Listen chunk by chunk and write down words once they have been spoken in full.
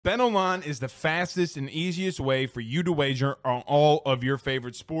BetOnline is the fastest and easiest way for you to wager on all of your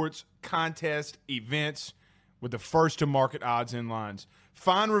favorite sports, contests, events with the first-to-market odds and lines.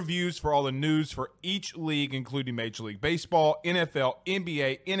 Find reviews for all the news for each league, including Major League Baseball, NFL,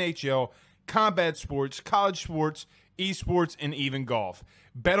 NBA, NHL, combat sports, college sports, esports, and even golf.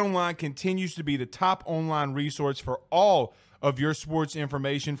 BetOnline continues to be the top online resource for all of your sports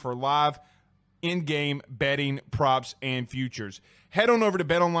information for live in-game betting, props, and futures. Head on over to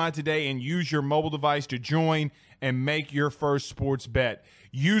BetOnline today and use your mobile device to join and make your first sports bet.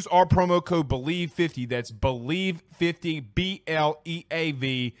 Use our promo code BELIEVE50, that's BELIEVE50,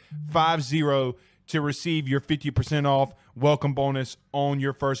 BLEAV 50, to receive your 50% off welcome bonus on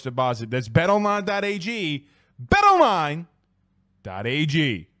your first deposit. That's betonline.ag, betonline.ag.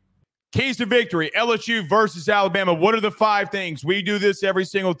 Keys to victory, LSU versus Alabama. What are the 5 things? We do this every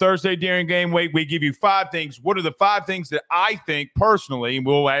single Thursday during game week. We give you 5 things. What are the 5 things that I think personally, and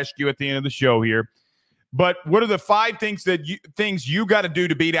we'll ask you at the end of the show here, but what are the 5 things that you got to do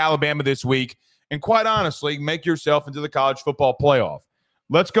to beat Alabama this week and, quite honestly, make yourself into the college football playoff?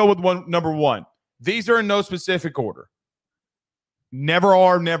 Let's go with number 1. These are in no specific order. Never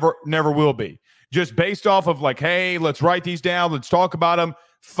are, never will be. Just based off of like, hey, let's write these down. Let's talk about them.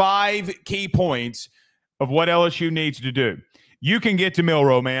 5 key points of what LSU needs to do. You can get to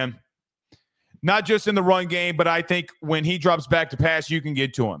Milroe, man. Not just in the run game, but I think when he drops back to pass, you can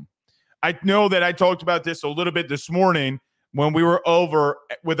get to him. I know that I talked about this a little bit this morning when we were over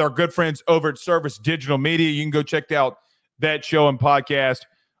with our good friends over at Service Digital Media. You can go check out that show and podcast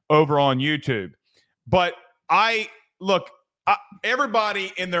over on YouTube. But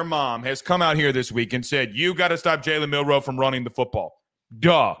everybody and their mom has come out here this week and said, you got to stop Jalen Milroe from running the football.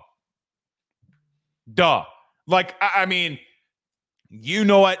 Duh. Like, I mean, you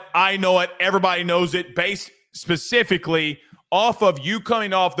know it. I know it. Everybody knows it, based specifically off of you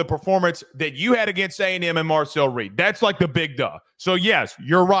coming off the performance that you had against A&M and Marcel Reed. That's like the big duh. So, yes,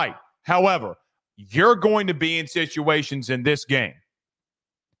 you're right. However, you're going to be in situations in this game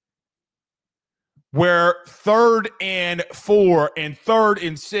where 3rd and 4 and 3rd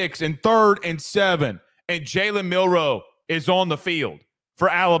and 6 and 3rd and 7 and Jalen Milroe is on the field for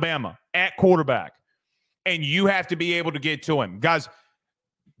Alabama at quarterback, and you have to be able to get to him. Guys,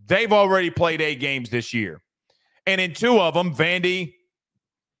 they've already played 8 games this year, and in 2 of them, it's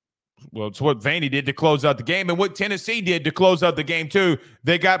what Vandy did to close out the game and what Tennessee did to close out the game too.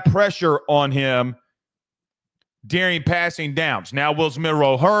 They got pressure on him during passing downs. Now, was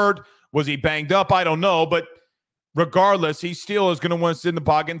Milroe hurt? Was he banged up? I don't know, but regardless, he still is going to want to sit in the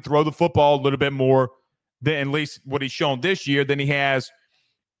pocket and throw the football a little bit more than at least what he's shown this year than he has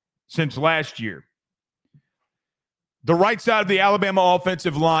since last year. The right side of the Alabama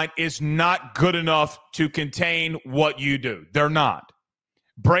offensive line is not good enough to contain what you do. They're not.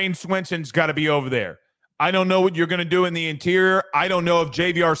 Braden Swinson's got to be over there. I don't know what you're going to do in the interior. I don't know if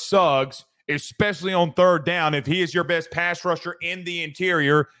JVR Suggs, especially on 3rd down, if he is your best pass rusher in the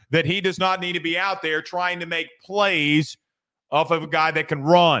interior, that he does not need to be out there trying to make plays off of a guy that can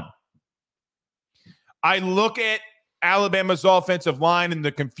run. I look at Alabama's offensive line and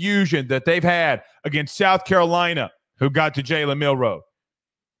the confusion that they've had against South Carolina, who got to Jalen Milroe.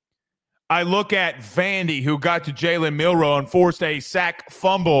 I look at Vandy, who got to Jalen Milroe and forced a sack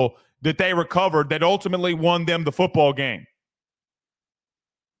fumble that they recovered that ultimately won them the football game.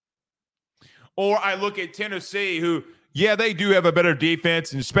 Or I look at Tennessee, who, yeah, they do have a better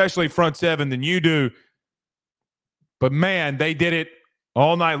defense, and especially front 7 than you do. But, man, they did it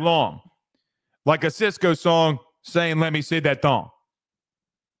all night long. Like a Cisco song saying, let me see that thong.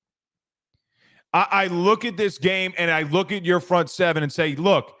 I look at this game and I look at your front 7 and say,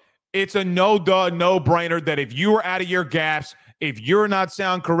 look, it's a no-brainer that if you are out of your gaps, if you're not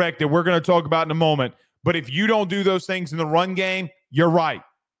sound corrected, we're going to talk about in a moment, but if you don't do those things in the run game, you're right.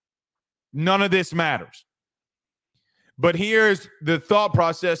 None of this matters. But here's the thought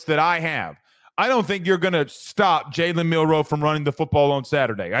process that I have. I don't think you're going to stop Jalen Milroe from running the football on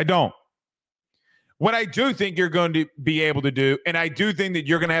Saturday. I don't. What I do think you're going to be able to do, and I do think that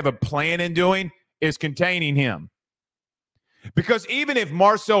you're going to have a plan in doing, is containing him. Because even if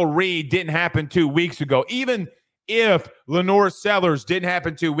Marcel Reed didn't happen 2 weeks ago, even if Lenore Sellers didn't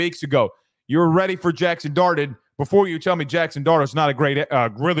happen 2 weeks ago, you're ready for Jackson Dart. And before you tell me Jackson Dart is not a great,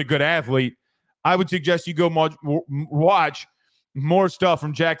 really good athlete, I would suggest you go watch more stuff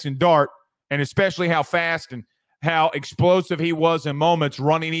from Jackson Dart, and especially how fast and how explosive he was in moments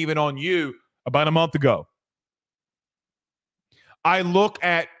running even on you about a month ago. I look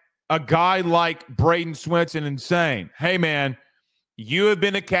at a guy like Braden Swinson and saying, hey, man, you have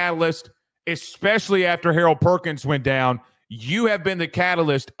been a catalyst, especially after Harold Perkins went down. you have been the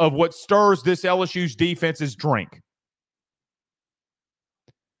catalyst of what stirs this LSU's defense's drink.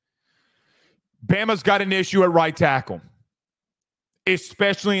 Bama's got an issue at right tackle,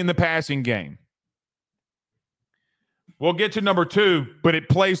 especially in the passing game. We'll get to number 2, but it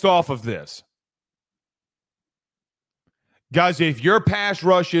plays off of this. Guys, if your pass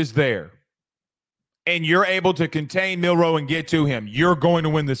rush is there and you're able to contain Milroe and get to him, you're going to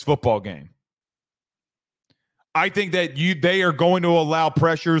win this football game. I think that they are going to allow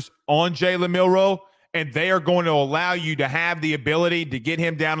pressures on Jalen Milroe, and they are going to allow you to have the ability to get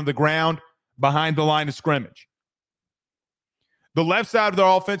him down on the ground behind the line of scrimmage. The left side of their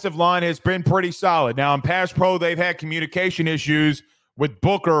offensive line has been pretty solid. Now, in pass pro, they've had communication issues with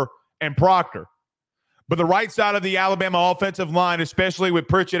Booker and Proctor. But the right side of the Alabama offensive line, especially with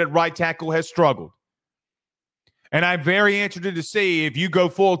Pritchett at right tackle, has struggled. And I'm very interested to see if you go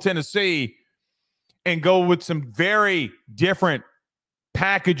full Tennessee and go with some very different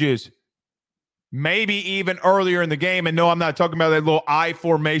packages, maybe even earlier in the game. And no, I'm not talking about that little I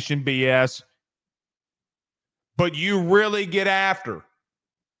formation BS. But you really get after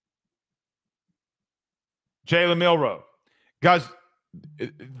Jalen Milroe. Guys,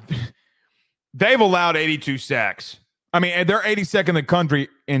 they've allowed 82 sacks. I mean, they're 82nd in the country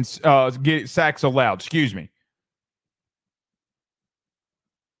in sacks allowed. Excuse me.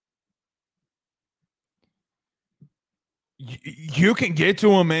 You can get to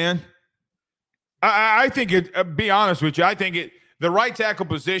him, man. I think it. Be honest with you. I think the right tackle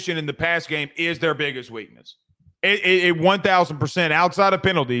position in the pass game is their biggest weakness. It 1,000% outside of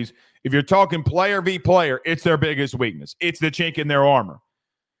penalties. If you're talking player v. player, it's their biggest weakness. It's the chink in their armor.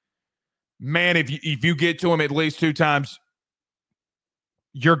 Man, if you get to him at least 2 times,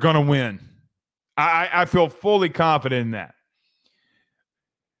 you're going to win. I feel fully confident in that.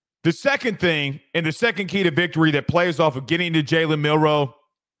 The second thing, and the second key to victory that plays off of getting to Jalen Milroe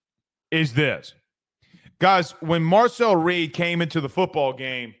is this. Guys, when Marcel Reed came into the football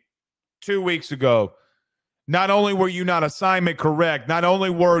game 2 weeks ago, not only were you not assignment correct, not only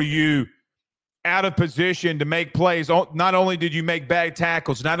were you out of position to make plays, not only did you make bad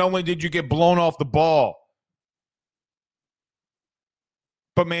tackles, not only did you get blown off the ball,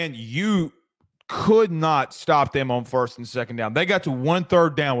 but, man, you could not stop them on first and second down. They got to 1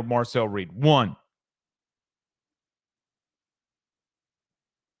 third down with Marcel Reed. 1.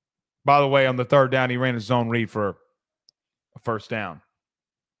 By the way, on the third down, he ran a zone read for a first down.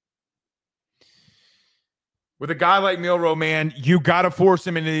 With a guy like Milroe, man, you got to force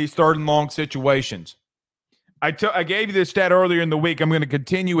him into these third and long situations. I gave you this stat earlier in the week. I'm going to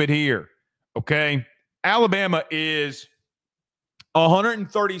continue it here, okay? Alabama is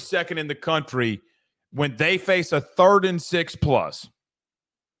 132nd in the country when they face a 3rd and 6 plus.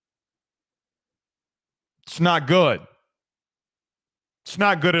 It's not good. It's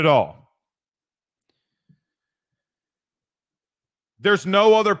not good at all. There's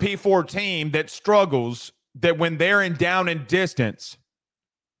no other P4 team that struggles that when they're in down and distance,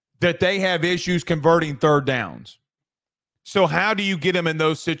 that they have issues converting third downs. So how do you get them in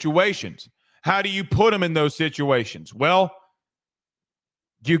those situations? How do you put them in those situations? Well,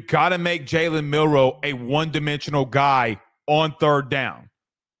 you got to make Jalen Milroe a one-dimensional guy on third down.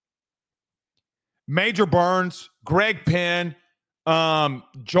 Major Burns, Greg Penn,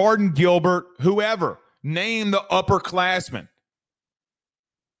 Jordan Gilbert, whoever. Name the upperclassmen.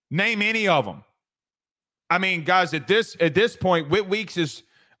 Name any of them. I mean, guys, at this point, Whit Weeks is,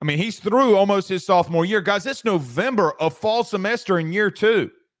 I mean, he's through almost his sophomore year. Guys, it's November of fall semester in year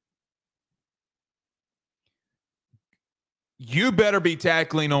 2. You better be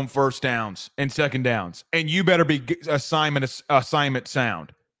tackling on first downs and second downs, and you better be assignment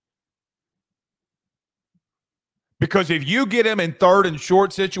sound. Because if you get him in third and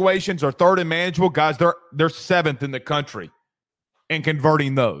short situations or third and manageable, guys, they're 7th in the country in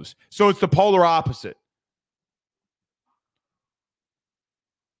converting those. So it's the polar opposite.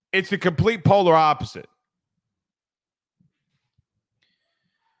 It's the complete polar opposite.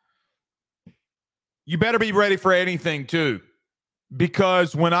 You better be ready for anything, too.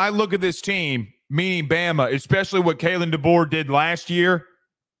 Because when I look at this team, meaning Bama, especially what Kalen DeBoer did last year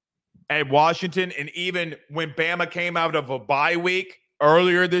at Washington, and even when Bama came out of a bye week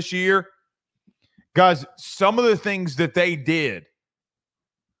earlier this year, guys, some of the things that they did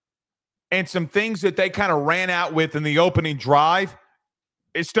and some things that they kind of ran out with in the opening drive,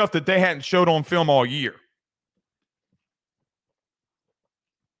 it's stuff that they hadn't showed on film all year.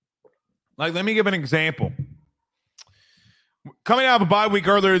 Like, let me give an example. Coming out of a bye week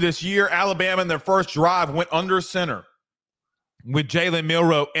earlier this year, Alabama in their first drive went under center with Jalen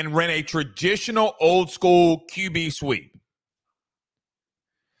Milroe and ran a traditional old school QB sweep.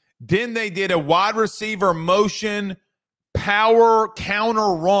 Then they did a wide receiver motion power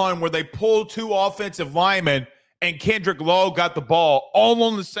counter run where they pulled 2 offensive linemen and Kendrick Lowe got the ball all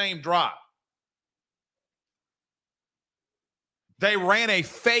on the same drive. They ran a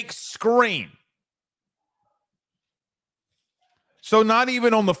fake screen. So not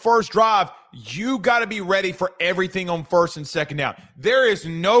even on the first drive, you got to be ready for everything on first and second down. There is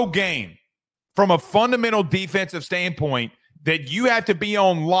no game from a fundamental defensive standpoint that you have to be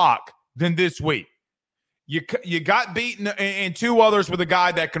on lock than this week. You got beaten and 2 others with a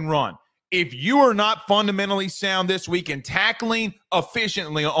guy that can run. If you are not fundamentally sound this week in tackling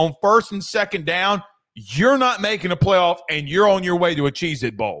efficiently on first and second down, you're not making a playoff and you're on your way to a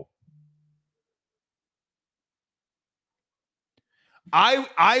Cheez-It Bowl.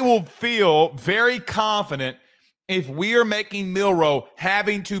 I will feel very confident if we are making Milroe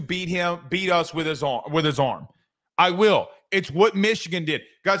having to beat us with his arm. I will. It's what Michigan did.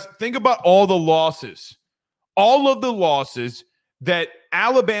 Guys, think about all the losses. All of the losses that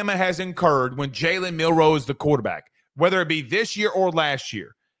Alabama has incurred when Jalen Milroe is the quarterback, whether it be this year or last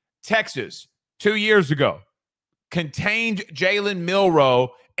year. Texas, 2 years ago, contained Jalen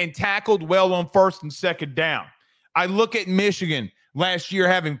Milroe and tackled well on first and second down. I look at Michigan last year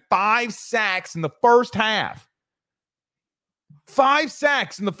having 5 sacks in the first half. 5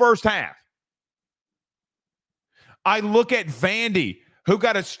 sacks in the first half. I look at Vandy, who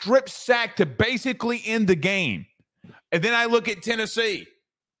got a strip sack to basically end the game. And then I look at Tennessee,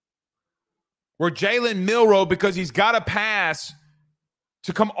 where Jalen Milroe, because he's got a pass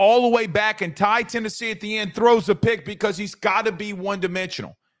to come all the way back and tie Tennessee at the end, throws a pick because he's got to be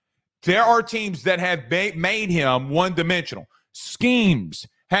one-dimensional. There are teams that have made him one-dimensional. Schemes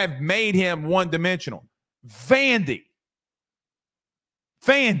have made him one-dimensional. Vandy.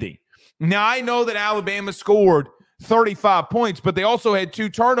 Now, I know that Alabama scored 35 points, but they also had 2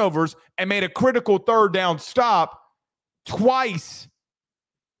 turnovers and made a critical third down stop twice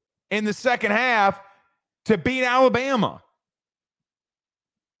in the second half to beat Alabama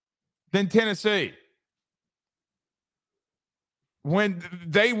than Tennessee. When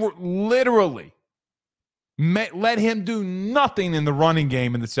they were literally let him do nothing in the running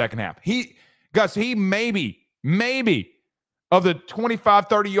game in the second half. He maybe of the 25,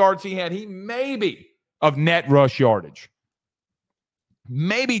 30 yards he had, he maybe of net rush yardage.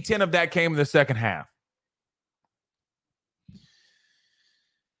 Maybe 10 of that came in the second half.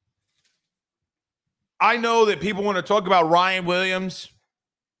 I know that people want to talk about Ryan Williams,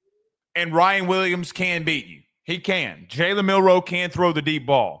 and Ryan Williams can beat you. He can. Jalen Milroe can throw the deep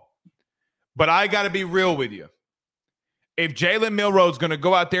ball. But I got to be real with you. If Jalen Milroe is going to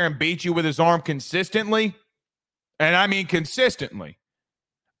go out there and beat you with his arm consistently, and I mean consistently,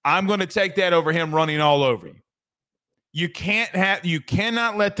 I'm going to take that over him running all over you. You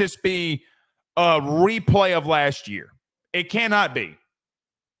cannot let this be a replay of last year. It cannot be.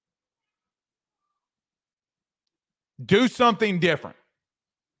 Do something different.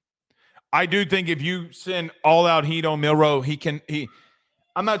 I do think if you send all out heat on Milroe,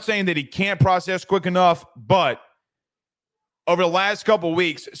 I'm not saying that he can't process quick enough, but over the last couple of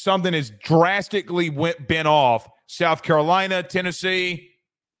weeks, something has drastically been off. South Carolina, Tennessee,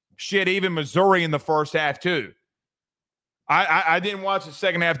 even Missouri in the first half too. I didn't watch the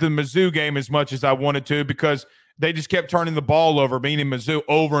second half of the Mizzou game as much as I wanted to because they just kept turning the ball over, beating Mizzou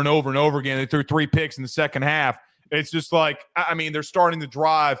over and over and over again. They threw 3 picks in the second half. It's just like, I mean, they're starting to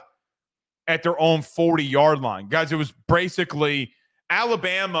drive at their own 40-yard line. Guys, it was basically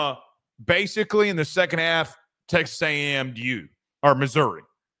Alabama basically in the second half, Texas A&M to you, or Missouri.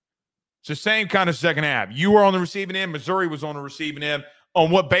 It's the same kind of second half. You were on the receiving end. Missouri was on the receiving end on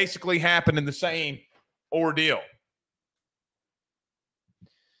what basically happened in the same ordeal.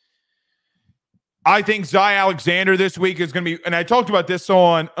 I think Zy Alexander this week is going to be, and I talked about this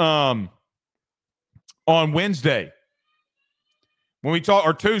on Wednesday when we talked,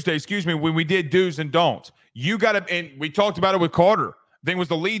 or Tuesday, when we did do's and don'ts. You got to, and we talked about it with Carter. I think it was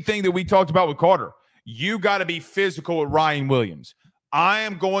the lead thing that we talked about with Carter. You got to be physical with Ryan Williams. I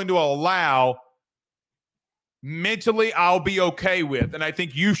am going to allow, mentally, I'll be okay with, and I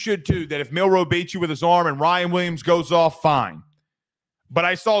think you should too, that if Milroe beats you with his arm and Ryan Williams goes off, fine. But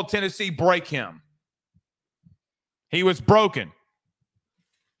I saw Tennessee break him. He was broken.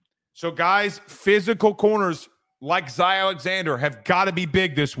 So, guys, physical corners like Zy Alexander have got to be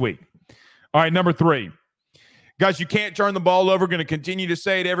big this week. All right, number 3. Guys, you can't turn the ball over. Going to continue to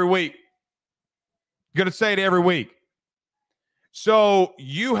say it every week. Going to say it every week. So,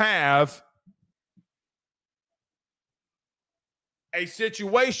 you have a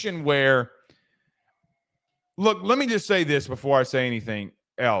situation where, look, let me just say this before I say anything.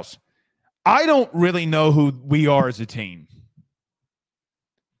 else. I don't really know who we are as a team.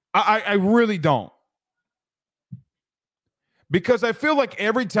 I really don't. Because I feel like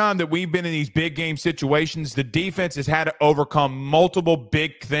every time that we've been in these big game situations, the defense has had to overcome multiple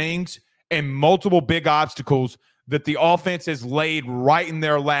big things and multiple big obstacles that the offense has laid right in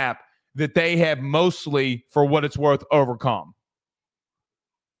their lap that they have mostly, for what it's worth, overcome.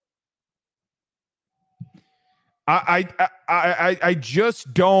 I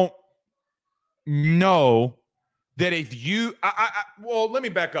just don't know that if you well, let me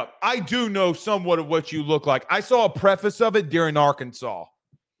back up. I do know somewhat of what you look like. I saw a preface of it during Arkansas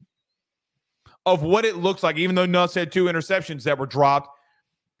of what it looks like, even though Nuss had 2 interceptions that were dropped.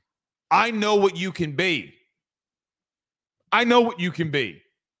 I know what you can be. I know what you can be.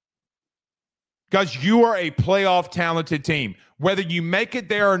 Because you are a playoff talented team. Whether you make it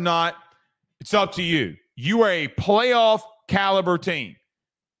there or not, it's up to you. You are a playoff caliber team.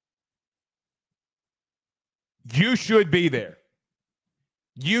 You should be there.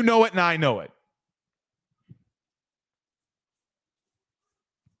 You know it and I know it.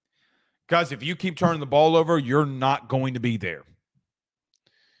 Guys, if you keep turning the ball over, you're not going to be there.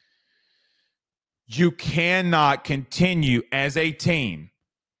 You cannot continue as a team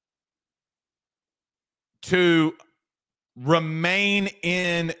to remain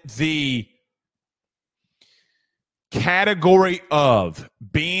in the category of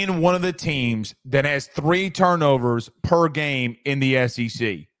being one of the teams that has 3 turnovers per game in the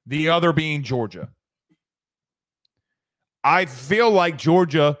SEC, the other being Georgia. I feel like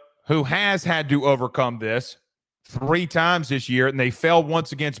Georgia, who has had to overcome this 3 times this year, and they fell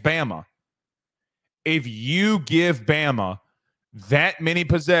once against Bama. If you give Bama that many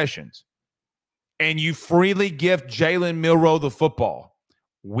possessions and you freely give Jalen Milroe the football,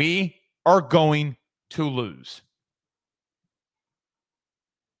 we are going to lose.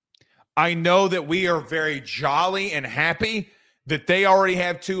 I know that we are very jolly and happy that they already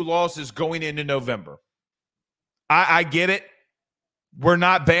have 2 losses going into November. I get it. We're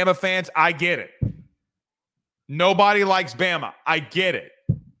not Bama fans. I get it. Nobody likes Bama. I get it.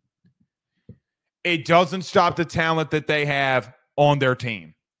 It doesn't stop the talent that they have on their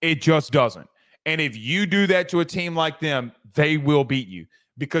team. It just doesn't. And if you do that to a team like them, they will beat you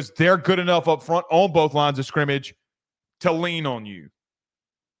because they're good enough up front on both lines of scrimmage to lean on you.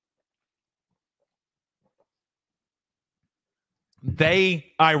 They,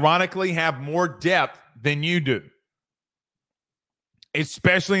 ironically, have more depth than you do,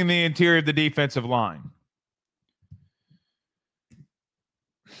 especially in the interior of the defensive line.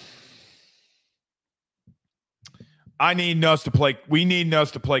 We need Nuss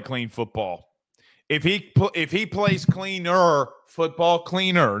to play clean football. If he plays cleaner football,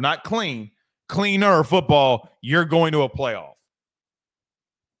 cleaner, not clean, cleaner football, you're going to a playoff.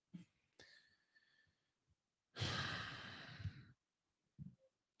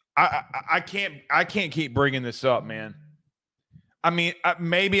 I can't keep bringing this up, man. I mean,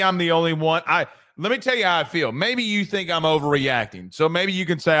 maybe I'm the only one. Let me tell you how I feel. Maybe you think I'm overreacting, so maybe you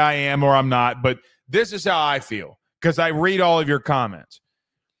can say I am or I'm not. But this is how I feel because I read all of your comments.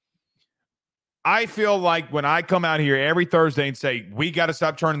 I feel like when I come out here every Thursday and say we got to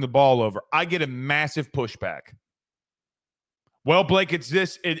stop turning the ball over, I get a massive pushback. Well, Blake, it's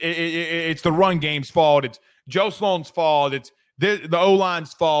this. It's the run game's fault. It's Joe Sloan's fault. It's the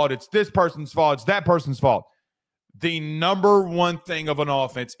O-line's fault. It's this person's fault. It's that person's fault. The number one thing of an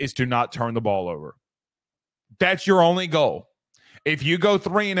offense is to not turn the ball over. That's your only goal. If you go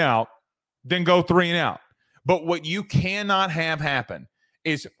 3 and out, then go 3 and out. But what you cannot have happen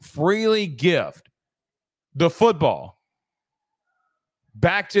is freely gift the football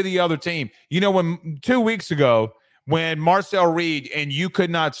back to the other team. You know, when 2 weeks ago, when Marcel Reed and you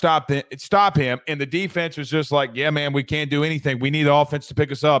could not stop him, and the defense was just like, yeah, man, we can't do anything. We need the offense to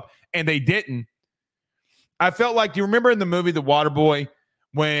pick us up. And they didn't. I felt like, do you remember in the movie The Waterboy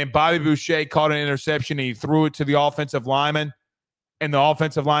when Bobby Boucher caught an interception and he threw it to the offensive lineman and the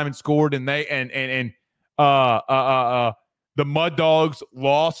offensive lineman scored and the Mud Dogs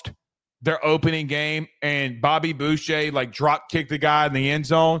lost their opening game and Bobby Boucher like drop kicked the guy in the end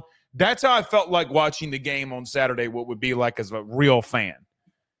zone? That's how I felt like watching the game on Saturday, what would be like as a real fan.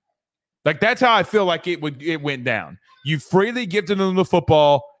 Like, that's how I feel like it went down. You freely gifted them the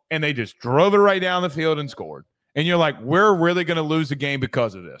football, and they just drove it right down the field and scored. And you're like, we're really going to lose the game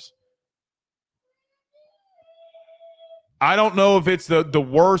because of this. I don't know if it's the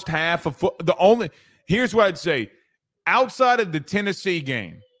worst half of here's what I'd say. Outside of the Tennessee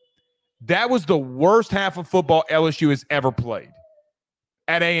game, that was the worst half of football LSU has ever played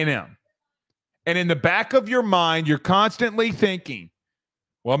at A&M. And in the back of your mind, you're constantly thinking,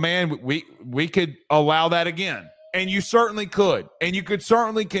 Well, man, we could allow that again. And you certainly could. And you could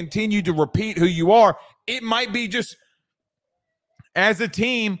certainly continue to repeat who you are. It might be just, as a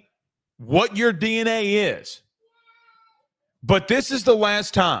team, what your DNA is. But this is the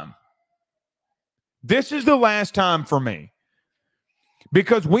last time. This is the last time for me.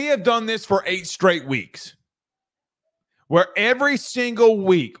 Because we have done this for 8 straight weeks. Where every single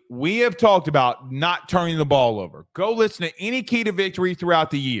week we have talked about not turning the ball over. Go listen to any key to victory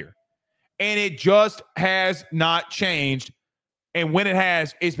throughout the year. And it just has not changed. And when it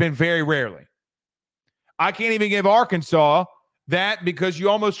has, it's been very rarely. I can't even give Arkansas that because you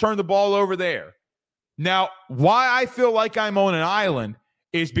almost turned the ball over there. Now, why I feel like I'm on an island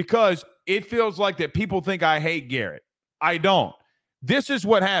is because it feels like that people think I hate Garrett. I don't. This is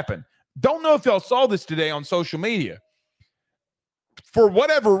what happened. Don't know if y'all saw this today on social media. For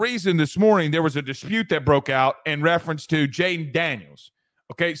whatever reason this morning, there was a dispute that broke out in reference to Jaden Daniels.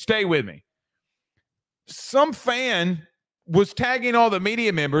 Okay, stay with me. Some fan was tagging all the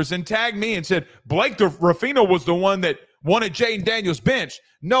media members and tagged me and said, Blake Ruffino was the one that wanted Jaden Daniels benched.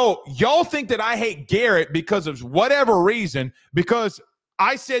 No, y'all think that I hate Garrett because of whatever reason, because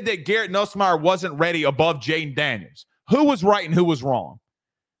I said that Garrett Nussmeier wasn't ready above Jaden Daniels. Who was right and who was wrong?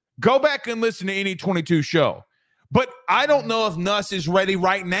 Go back and listen to any 22 show. But I don't know if Nuss is ready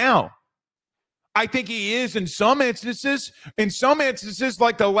right now. I think he is in some instances. In some instances,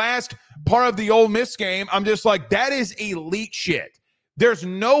 like the last part of the Ole Miss game, I'm just like, that is elite shit. There's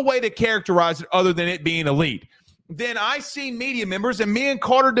no way to characterize it other than it being elite. Then I see media members, and me and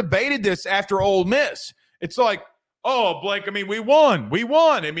Carter debated this after Ole Miss. It's like, oh, Blake, I mean, we won. We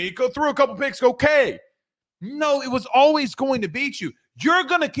won. I mean, you go through a couple picks, okay. No, it was always going to beat you. You're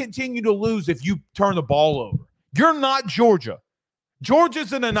going to continue to lose if you turn the ball over. You're not Georgia.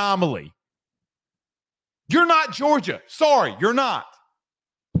 Georgia's an anomaly. You're not Georgia. Sorry, you're not.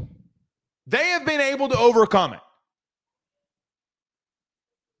 They have been able to overcome it.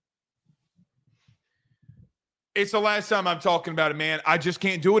 It's the last time I'm talking about it, man. I just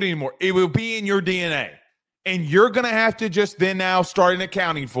can't do it anymore. It will be in your DNA. And you're going to have to just then now start an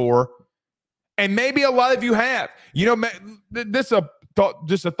accounting for. And maybe a lot of you have. You know, this is a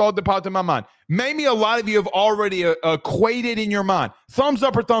thought that popped in my mind. Maybe a lot of you have already equated in your mind. Thumbs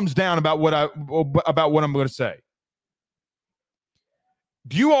up or thumbs down about what I'm going to say.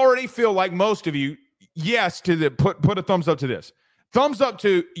 Do you already feel like most of you, yes, to the put a thumbs up to this. Thumbs up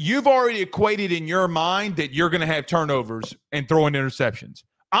to you've already equated in your mind that you're going to have turnovers and throwing interceptions.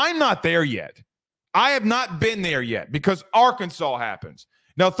 I'm not there yet. I have not been there yet because Arkansas happens.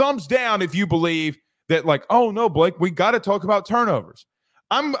 Now, thumbs down if you believe that, like, oh, no, Blake, we got to talk about turnovers.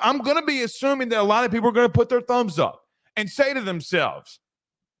 I'm going to be assuming that a lot of people are going to put their thumbs up and say to themselves,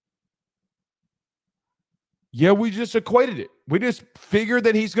 yeah, we just equated it. We just figured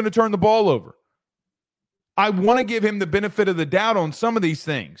that he's going to turn the ball over. I want to give him the benefit of the doubt on some of these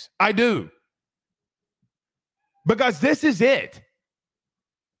things. I do. Because this is it.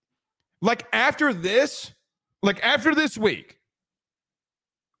 Like after this week,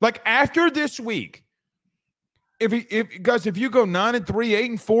 if you go 9-3,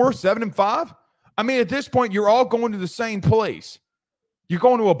 8-4, 7-5, I mean, at this point, you're all going to the same place. You're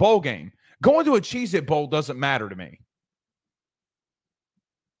going to a bowl game. Going to a Cheez-It Bowl doesn't matter to me.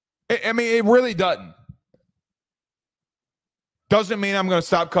 I mean, it really doesn't. Doesn't mean I'm going to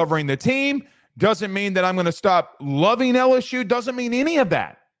stop covering the team. Doesn't mean that I'm going to stop loving LSU. Doesn't mean any of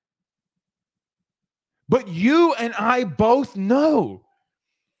that. But you and I both know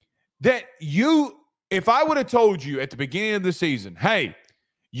that if I would have told you at the beginning of the season, hey,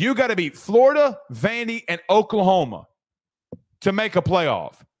 you got to beat Florida, Vandy, and Oklahoma to make a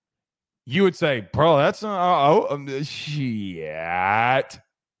playoff, you would say, bro, that's shit.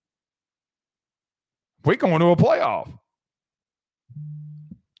 We're going to a playoff.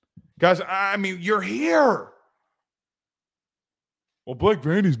 Guys, I mean, you're here. Well, Blake,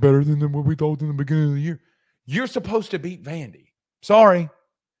 Vandy's better than what we thought in the beginning of the year. You're supposed to beat Vandy. Sorry.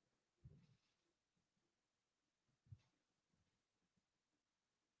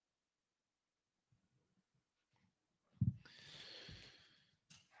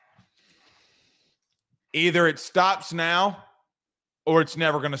 Either it stops now or it's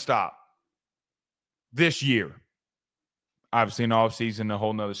never going to stop this year. Obviously, an off season, a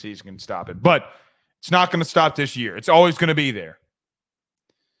whole nother season can stop it. But it's not going to stop this year. It's always going to be there.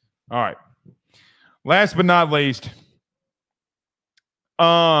 All right. Last but not least,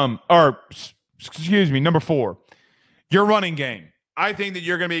 number 4, your running game. I think that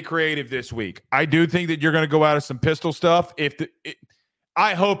you're going to be creative this week. I do think that you're going to go out of some pistol stuff.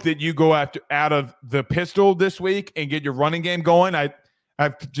 I hope that you go out of the pistol this week and get your running game going. I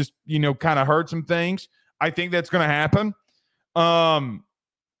I've just, kind of heard some things. I think that's going to happen.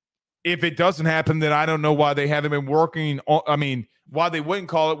 If it doesn't happen, then I don't know why they haven't been working on, why they wouldn't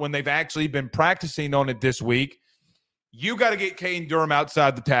call it when they've actually been practicing on it this week. You got to get Caden Durham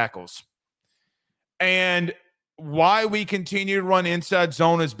outside the tackles. And why we continue to run inside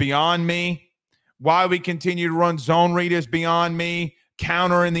zone is beyond me. Why we continue to run zone read is beyond me.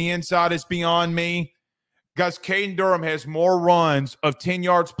 Counter in the inside is beyond me. Guys, Caden Durham has more runs of 10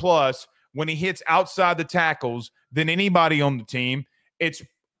 yards plus when he hits outside the tackles than anybody on the team. It's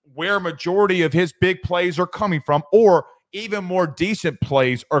where majority of his big plays are coming from, or even more decent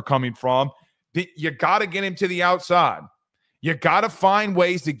plays are coming from. You got to get him to the outside. You got to find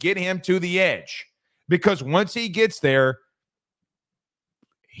ways to get him to the edge, because once he gets there,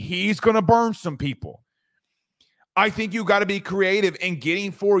 he's going to burn some people. I think you got to be creative in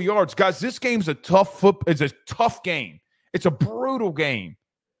getting 4 yards. Guys, this game's it's a tough game. It's a brutal game.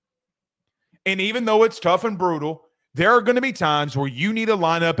 And even though it's tough and brutal, there are going to be times where you need to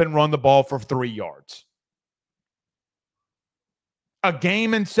line up and run the ball for 3 yards. A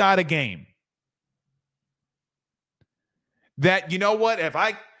game inside a game. That, if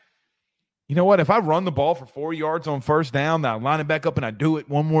I run the ball for 4 yards on first down, then I line it back up and I do it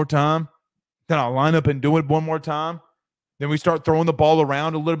one more time, then I'll line up and do it one more time, then we start throwing the ball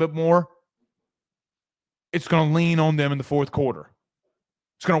around a little bit more, it's going to lean on them in the fourth quarter.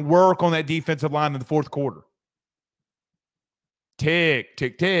 It's going to work on that defensive line in the fourth quarter. Tick,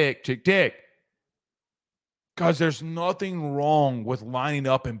 tick, tick, tick, tick. Because there's nothing wrong with lining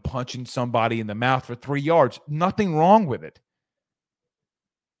up and punching somebody in the mouth for 3 yards. Nothing wrong with it.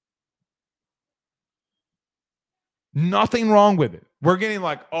 Nothing wrong with it. We're getting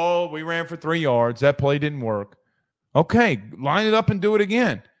like, oh, we ran for 3 yards. That play didn't work. Okay, line it up and do it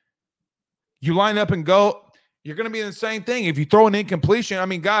again. You line up and go, you're going to be in the same thing. If you throw an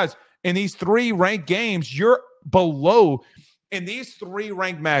incompletion, guys, in these 3 ranked games, you're below in these 3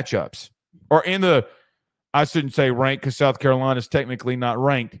 ranked matchups, or in the, I shouldn't say ranked because South Carolina is technically not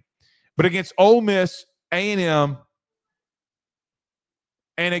ranked, but against Ole Miss, A&M,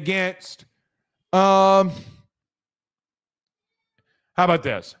 and against, how about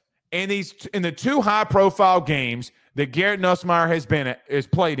this? In the 2 high-profile games that Garrett Nussmeier has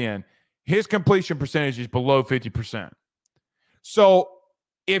played in, his completion percentage is below 50%. So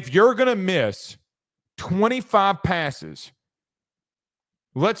if you're going to miss 25 passes,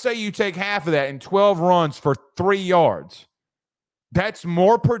 let's say you take half of that in 12 runs for 3 yards, that's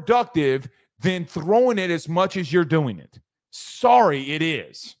more productive than throwing it as much as you're doing it. Sorry, it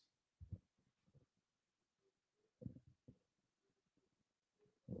is.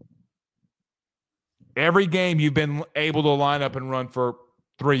 Every game you've been able to line up and run for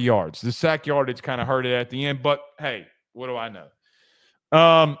 3 yards. The sack yardage kind of hurt it at the end, but hey, what do I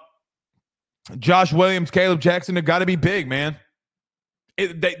know? Josh Williams, Caleb Jackson have got to be big, man.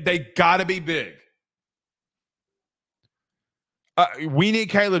 They got to be big. We need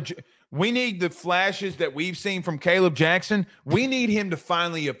Caleb. We need the flashes that we've seen from Caleb Jackson. We need him to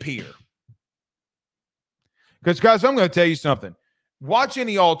finally appear. Because, guys, I'm going to tell you something. Watch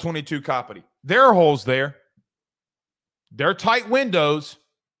any all-22 Coppity. There are holes there. They're tight windows.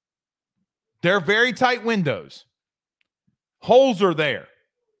 They're very tight windows. Holes are there.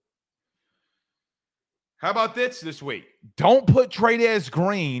 How about this week? Don't put Trey'Dez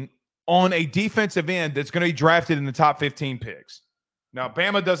Green on a defensive end that's going to be drafted in the top 15 picks. Now,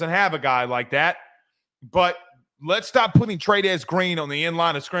 Bama doesn't have a guy like that, but let's stop putting Trey'Dez Green on the end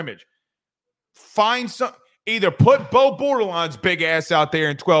line of scrimmage. Find some, either put Bo Borderline's big ass out there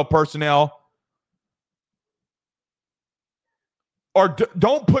in 12 personnel, or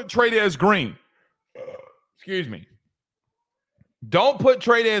don't put Trey'Dez Green. Excuse me. Don't put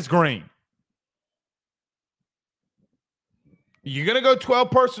Trey'Dez Green. You're going to go 12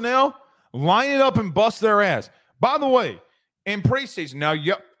 personnel? Line it up and bust their ass. By the way, in preseason, now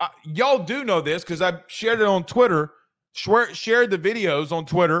y'all do know this because I shared it on Twitter, shared the videos on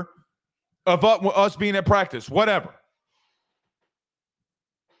Twitter of us being at practice, whatever.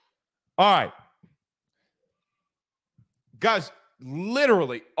 All right. Guys,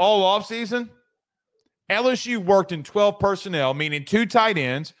 literally all offseason, LSU worked in 12 personnel, meaning 2 tight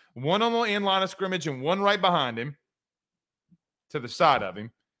ends, one on the end line of scrimmage and one right behind him, to the side of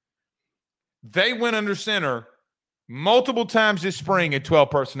him. They went under center multiple times this spring at 12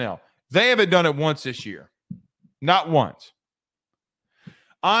 personnel. They haven't done it once this year. Not once.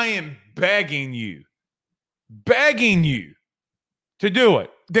 I am begging you to do it.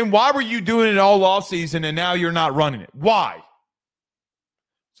 Then why were you doing it all offseason and now you're not running it? Why?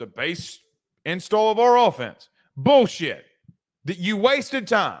 It's a base install of our offense. Bullshit. That you wasted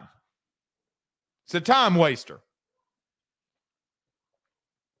time. It's a time waster.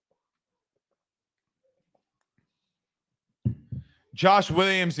 Josh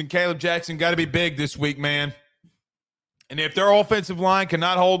Williams and Caleb Jackson got to be big this week, man. And if their offensive line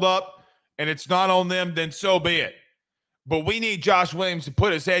cannot hold up and it's not on them, then so be it. But we need Josh Williams to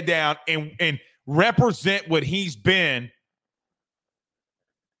put his head down and represent what he's been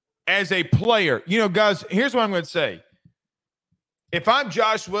as a player. You know, guys, here's what I'm going to say. If I'm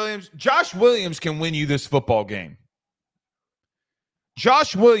Josh Williams can win you this football game.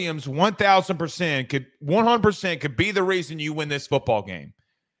 Josh Williams, 1,000% could be the reason you win this football game.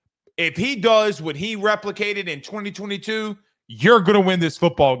 If he does what he replicated in 2022, you're going to win this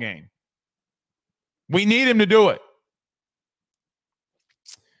football game. We need him to do it.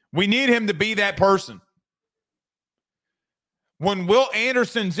 We need him to be that person. When Will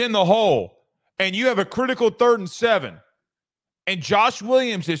Anderson's in the hole and you have a critical 3rd and 7 and Josh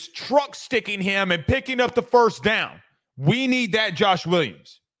Williams is truck sticking him and picking up the first down, we need that Josh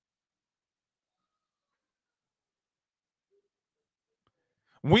Williams.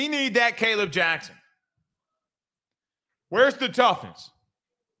 We need that Caleb Jackson. Where's the toughness?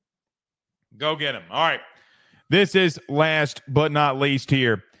 Go get him. All right. This is last but not least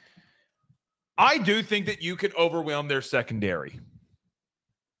here. I do think that you could overwhelm their secondary.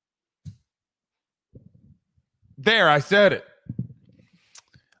 There, I said it.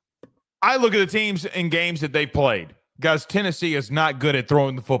 I look at the teams and games that they played. Guys, Tennessee is not good at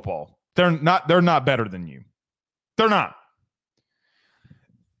throwing the football. They're not better than you. They're not.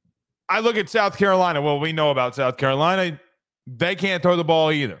 I look at South Carolina. Well, we know about South Carolina. They can't throw the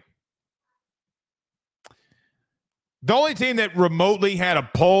ball either. The only team that remotely had a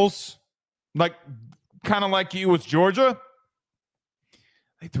pulse, kind of like you, was Georgia.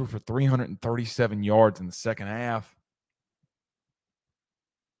 They threw for 337 yards in the second half.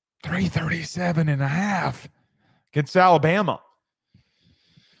 337 and a half against Alabama.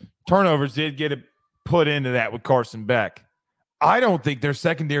 Turnovers did get put into that with Carson Beck. I don't think their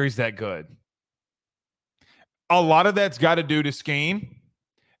secondary is that good. A lot of that's got to do to scheme.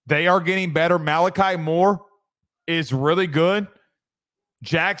 They are getting better. Malachi Moore is really good.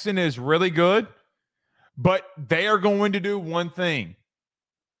 Jackson is really good. But they are going to do one thing.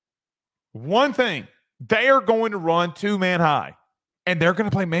 One thing. They are going to run 2-man high. And they're going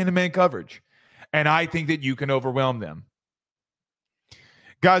to play man-to-man coverage. And I think that you can overwhelm them.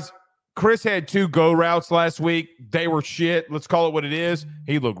 Guys, Chris had 2 go routes last week. They were shit. Let's call it what it is.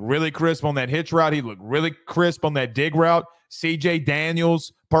 He looked really crisp on that hitch route. He looked really crisp on that dig route. CJ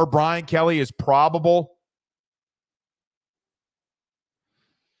Daniels, per Brian Kelly, is probable.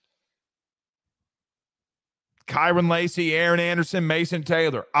 Kyron Lacey, Aaron Anderson, Mason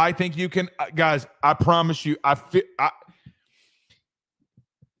Taylor. I think you can, guys, I promise you,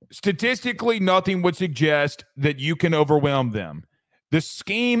 statistically, nothing would suggest that you can overwhelm them. The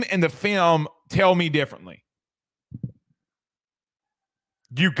scheme and the film tell me differently.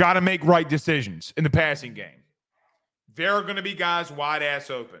 You got to make right decisions in the passing game. There are going to be guys wide ass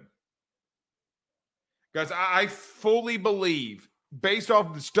open. Guys, I fully believe, based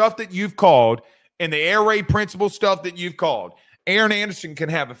off the stuff that you've called and the air raid principle stuff that you've called, Aaron Anderson can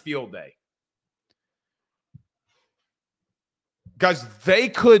have a field day. Guys, they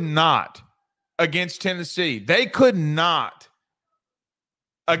could not against Tennessee. They could not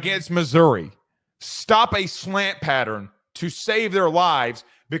against Missouri stop a slant pattern to save their lives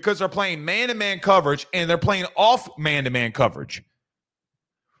because they're playing man-to-man coverage and they're playing off man-to-man coverage.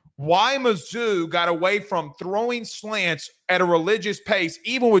 Why Mizzou got away from throwing slants at a religious pace,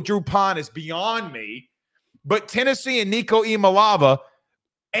 even with Drew Pond, is beyond me. But Tennessee and Nico Imalava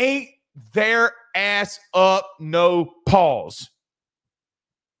ate their ass up, no pause.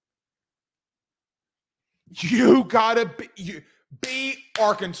 You got to be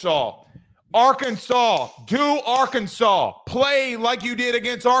Arkansas. Arkansas. Do Arkansas. Play like you did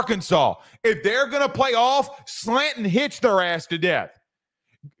against Arkansas. If they're going to play off, slant and hitch their ass to death.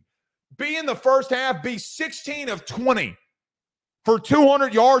 Be in the first half, be 16 of 20 for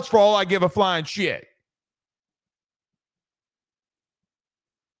 200 yards for all I give a flying shit.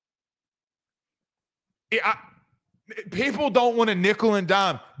 People don't want to nickel and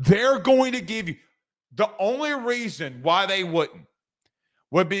dime. They're going to give you. The only reason why they wouldn't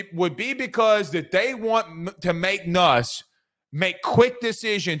would be because that they want to make Nuss make quick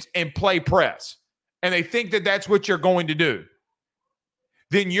decisions and play press. And they think that that's what you're going to do.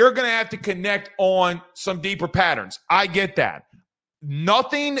 Then you're going to have to connect on some deeper patterns. I get that.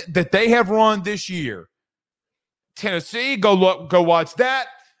 Nothing that they have run this year. Tennessee, go watch that.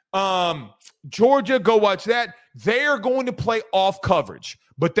 Georgia, go watch that. They are going to play off coverage,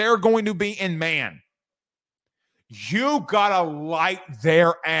 but they're going to be in man. You got to light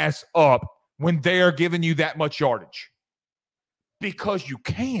their ass up when they are giving you that much yardage because you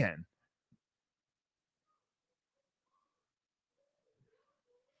can.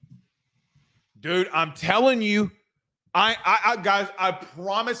 Dude, I'm telling you, guys, I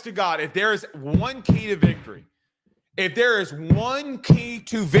promise to God, if there is one key to victory, if there is one key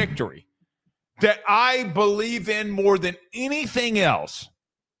to victory that I believe in more than anything else,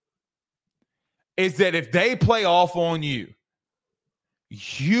 is that if they play off on you,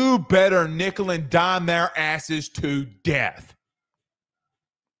 you better nickel and dime their asses to death.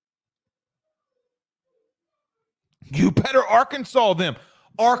 You better Arkansas them.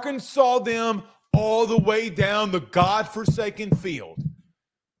 Arkansas them all the way down the godforsaken field.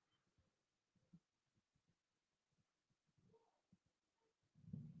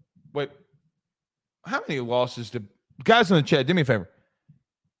 Wait, how many losses did guys in the chat? Do me a favor.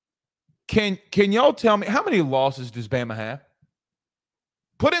 Can y'all tell me how many losses does Bama have?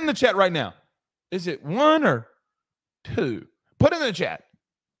 Put it in the chat right now. Is it 1 or 2? Put it in the chat.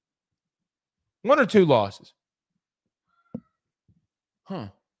 1 or 2 losses. Huh.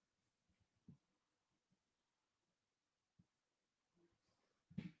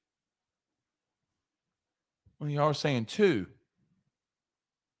 Well, y'all are saying 2.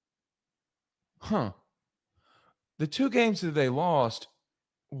 Huh. The 2 games that they lost,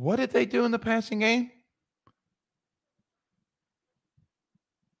 what did they do in the passing game?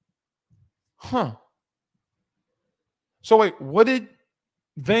 Huh. So wait, what did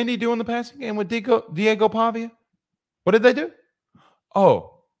Vandy do in the passing game with Diego Pavia? What did they do?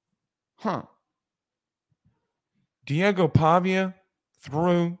 Oh. Huh. Diego Pavia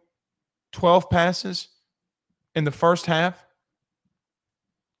threw 12 passes in the first half,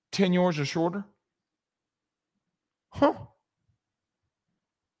 10 yards or shorter. Huh.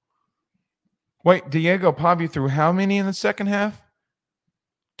 Wait, Diego Pavia threw how many in the second half?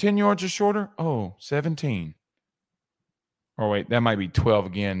 10 yards or shorter? Oh, 17. Oh, wait, that might be 12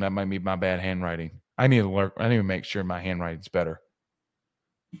 again. That might be my bad handwriting. I need to make sure my handwriting's better.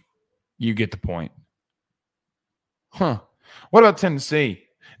 You get the point. Huh. What about Tennessee?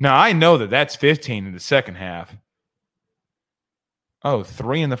 Now, I know that that's 15 in the second half. Oh,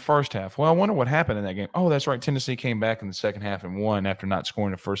 3 in the first half. Well, I wonder what happened in that game. Oh, that's right. Tennessee came back in the second half and won after not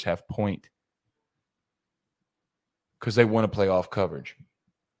scoring a first half point because they want to play off coverage.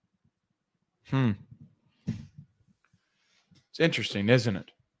 It's interesting, isn't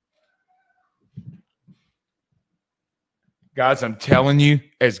it? Guys, I'm telling you,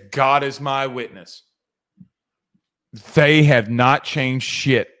 as God is my witness, they have not changed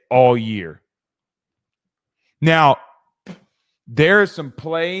shit all year. Now, there are some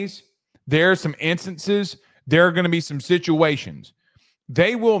plays, there are some instances, there are going to be some situations.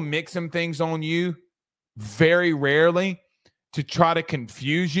 They will mix some things on you very rarely to try to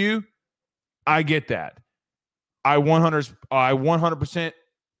confuse you. I get that. I 100%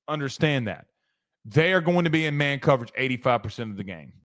 understand that. They are going to be in man coverage 85% of the game.